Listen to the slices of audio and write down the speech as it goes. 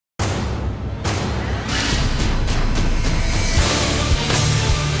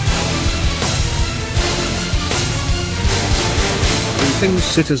Greetings,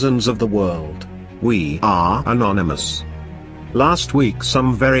 citizens of the world. We are anonymous. Last week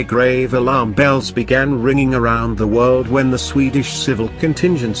some very grave alarm bells began ringing around the world when the Swedish Civil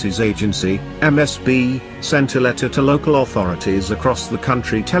Contingencies Agency, MSB, sent a letter to local authorities across the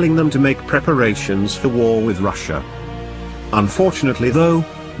country telling them to make preparations for war with Russia. Unfortunately though,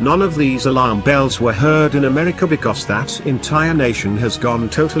 none of these alarm bells were heard in America because that entire nation has gone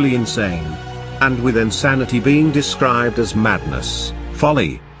totally insane. And with insanity being described as madness,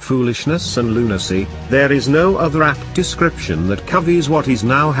 folly, foolishness and lunacy, there is no other apt description that covers what is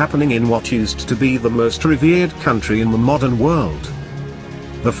now happening in what used to be the most revered country in the modern world.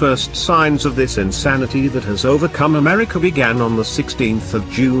 The first signs of this insanity that has overcome America began on the 16th of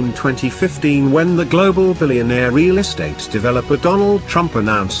June 2015 when the global billionaire real estate developer Donald Trump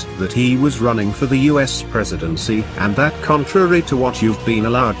announced that he was running for the US presidency, and that, contrary to what you've been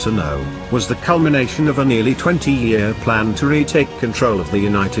allowed to know, was the culmination of a nearly 20-year plan to retake control of the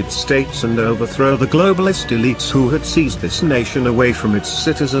United States and overthrow the globalist elites who had seized this nation away from its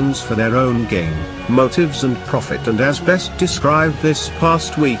citizens for their own gain, motives and profit, and as best described this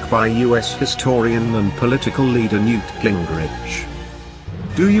past week by US historian and political leader Newt Gingrich.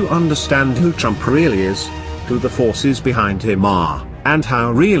 Do you understand who Trump really is, who the forces behind him are, and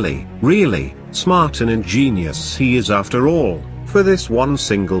how really smart and ingenious he is after all, for this one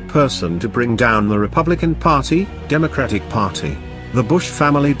single person to bring down the Republican Party, Democratic Party, the Bush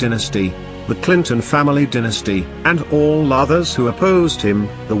family dynasty, the Clinton family dynasty, and all others who opposed him?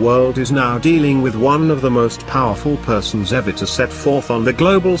 The world is now dealing with one of the most powerful persons ever to set forth on the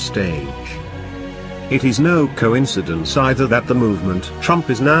global stage. It is no coincidence either that the movement Trump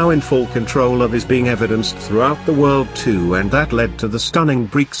is now in full control of is being evidenced throughout the world too, and that led to the stunning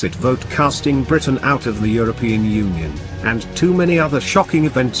Brexit vote casting Britain out of the European Union, and too many other shocking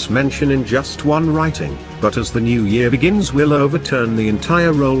events mentioned in just one writing. But as the new year begins, will overturn the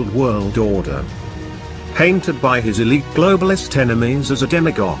entire old world order. Painted by his elite globalist enemies as a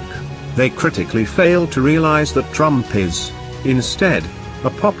demagogue, they critically fail to realize that Trump is, instead, a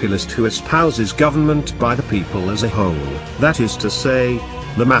populist who espouses government by the people as a whole, that is to say,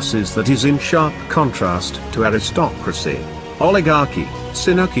 the masses, that is in sharp contrast to aristocracy, oligarchy,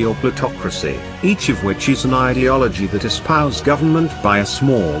 synarchy or plutocracy, each of which is an ideology that espouses government by a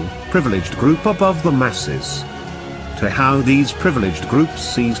small, privileged group above the masses. To how these privileged groups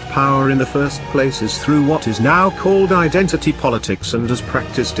seized power in the first place is through what is now called identity politics, and as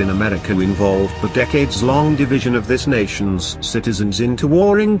practiced in America involved the decades-long division of this nation's citizens into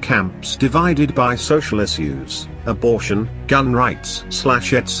warring camps divided by social issues, abortion, gun rights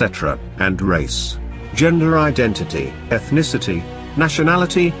etc., and race, gender identity, ethnicity,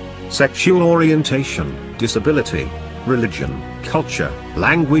 nationality, sexual orientation, disability, religion, culture,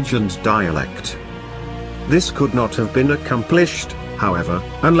 language and dialect. This could not have been accomplished, however,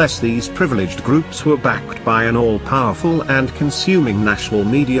 unless these privileged groups were backed by an all-powerful and consuming national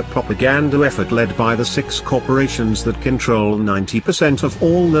media propaganda effort led by the 6 corporations that control 90% of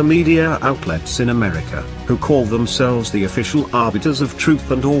all the media outlets in America, who call themselves the official arbiters of truth,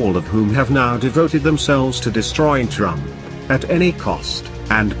 and all of whom have now devoted themselves to destroying Trump, at any cost,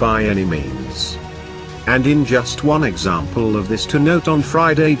 and by any means. And in just one example of this to note, on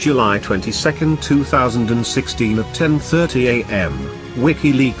Friday, July 22, 2016 at 10:30 a.m.,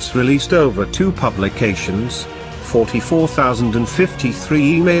 WikiLeaks released over 2 publications,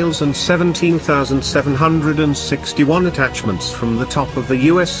 44,053 emails and 17,761 attachments from the top of the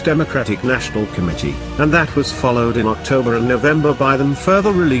US Democratic National Committee, and that was followed in October and November by them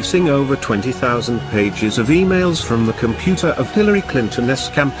further releasing over 20,000 pages of emails from the computer of Hillary Clinton's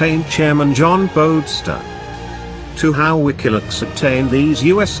campaign chairman John Podesta. To how WikiLeaks obtained these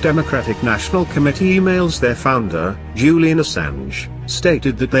US Democratic National Committee emails, their founder, Julian Assange,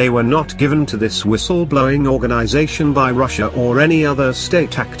 stated that they were not given to this whistleblowing organization by Russia or any other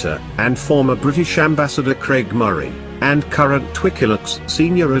state actor, and former British Ambassador Craig Murray, and current WikiLeaks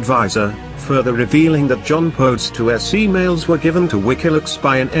senior advisor, further revealing that John Podesta's emails were given to WikiLeaks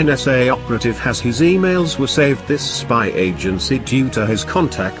by an NSA operative, as his emails were saved this spy agency due to his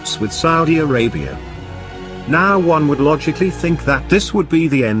contacts with Saudi Arabia. Now one would logically think that this would be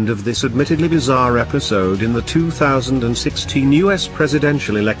the end of this admittedly bizarre episode in the 2016 US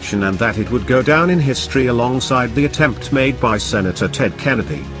presidential election, and that it would go down in history alongside the attempt made by Senator Ted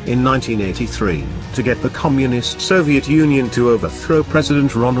Kennedy, in 1983, to get the communist Soviet Union to overthrow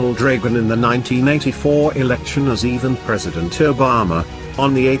President Ronald Reagan in the 1984 election, as even President Obama,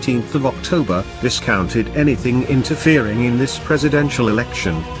 on the 18th of October, discounted anything interfering in this presidential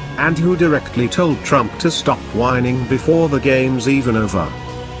election, and who directly told Trump to stop whining before the game's even over.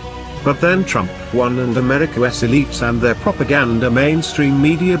 But then Trump won and America's elites and their propaganda mainstream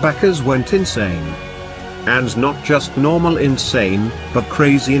media backers went insane. And not just normal insane, but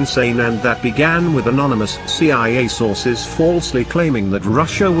crazy insane, and that began with anonymous CIA sources falsely claiming that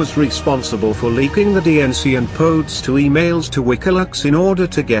Russia was responsible for leaking the DNC and PODs to emails to WikiLeaks in order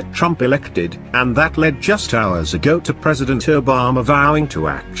to get Trump elected, and that led just hours ago to President Obama vowing to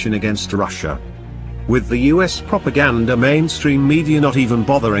action against Russia. With the US propaganda mainstream media not even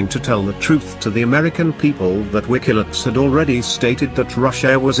bothering to tell the truth to the American people that WikiLeaks had already stated that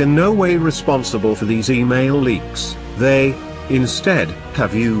Russia was in no way responsible for these email leaks, they, instead,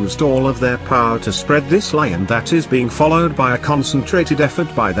 have used all of their power to spread this lie, and that is being followed by a concentrated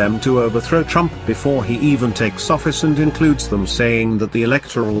effort by them to overthrow Trump before he even takes office, and includes them saying that the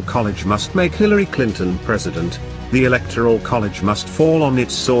Electoral College must make Hillary Clinton president. The Electoral College must fall on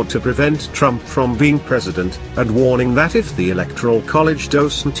its sword to prevent Trump from being president, and warning that if the Electoral College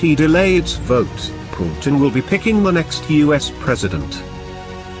doesn't delay its vote, Putin will be picking the next US president.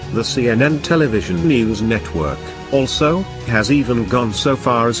 The CNN television news network, also, has even gone so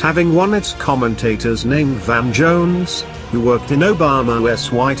far as having one its commentators named Van Jones, who worked in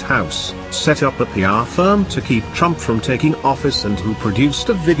Obama's White House, set up a PR firm to keep Trump from taking office, and who produced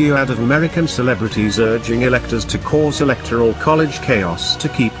a video ad of American celebrities urging electors to cause Electoral College chaos to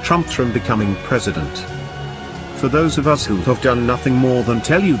keep Trump from becoming president. For those of us who have done nothing more than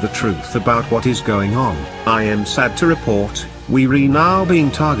tell you the truth about what is going on, I am sad to report, we're now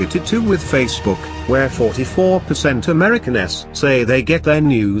being targeted too with Facebook, where 44% Americans say they get their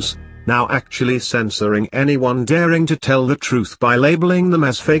news, now actually censoring anyone daring to tell the truth by labeling them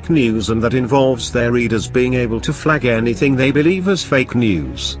as fake news, and that involves their readers being able to flag anything they believe as fake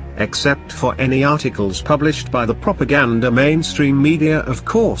news, except for any articles published by the propaganda mainstream media, of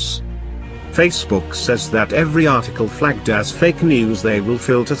course. Facebook says that every article flagged as fake news they will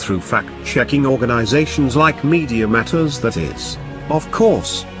filter through fact-checking organizations like Media Matters, that is, of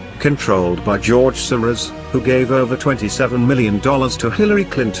course, controlled by George Soros, who gave over $27 million to Hillary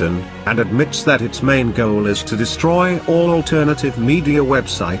Clinton, and admits that its main goal is to destroy all alternative media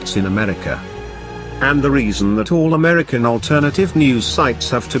websites in America. And the reason that all American alternative news sites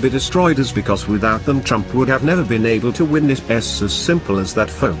have to be destroyed is because without them Trump would have never been able to win. It's as simple as that,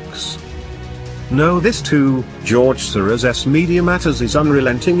 folks. Know this too, George Soros' Media Matters is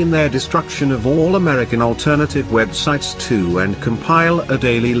unrelenting in their destruction of all American alternative websites too, and compile a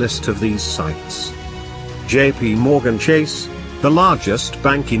daily list of these sites. JP Morgan Chase, the largest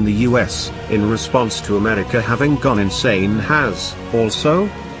bank in the US, in response to America having gone insane, has, also,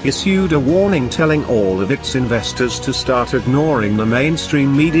 issued a warning telling all of its investors to start ignoring the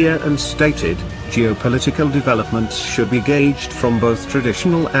mainstream media, and stated, geopolitical developments should be gauged from both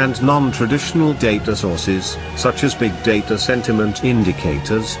traditional and non-traditional data sources, such as big data sentiment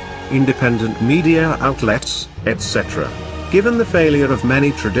indicators, independent media outlets, etc. Given the failure of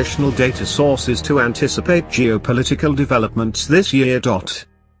many traditional data sources to anticipate geopolitical developments this year.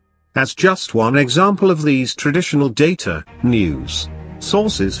 As just one example of these traditional data, news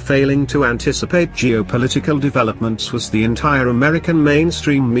sources failing to anticipate geopolitical developments was the entire American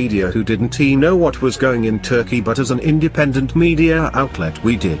mainstream media, who didn't know what was going in Turkey, but as an independent media outlet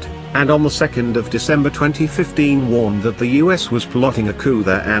we did, and on the 2nd of December 2015 warned that the US was plotting a coup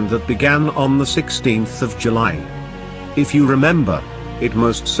there, and that began on the 16th of July. If you remember, it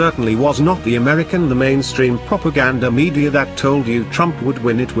most certainly was not the mainstream propaganda media that told you Trump would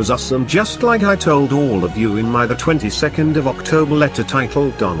win, it was us. And just like I told all of you in my the 22nd of October letter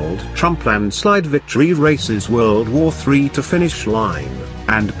titled Donald Trump Landslide Victory Races World War III to Finish Line,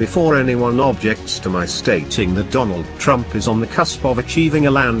 and before anyone objects to my stating that Donald Trump is on the cusp of achieving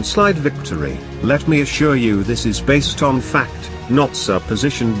a landslide victory, let me assure you this is based on fact, not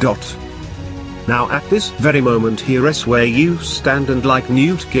supposition. Now at this very moment here is where you stand, and like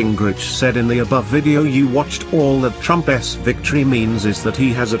Newt Gingrich said in the above video you watched, all that Trump's victory means is that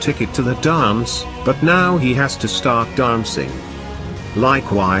he has a ticket to the dance, but now he has to start dancing.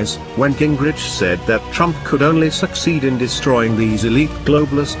 Likewise, when Gingrich said that Trump could only succeed in destroying these elite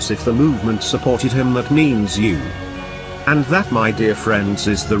globalists if the movement supported him, that means you. And that, my dear friends,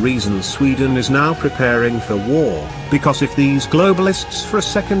 is the reason Sweden is now preparing for war, because if these globalists for a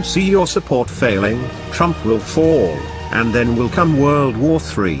second see your support failing, Trump will fall, and then will come World War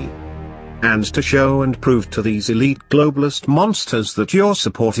III. And to show and prove to these elite globalist monsters that your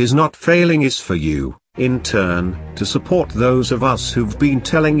support is not failing is for you, in turn, to support those of us who've been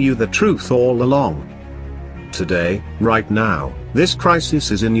telling you the truth all along. Today, right now, this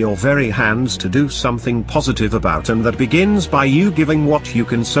crisis is in your very hands to do something positive about, and that begins by you giving what you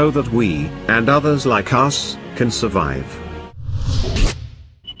can so that we, and others like us, can survive.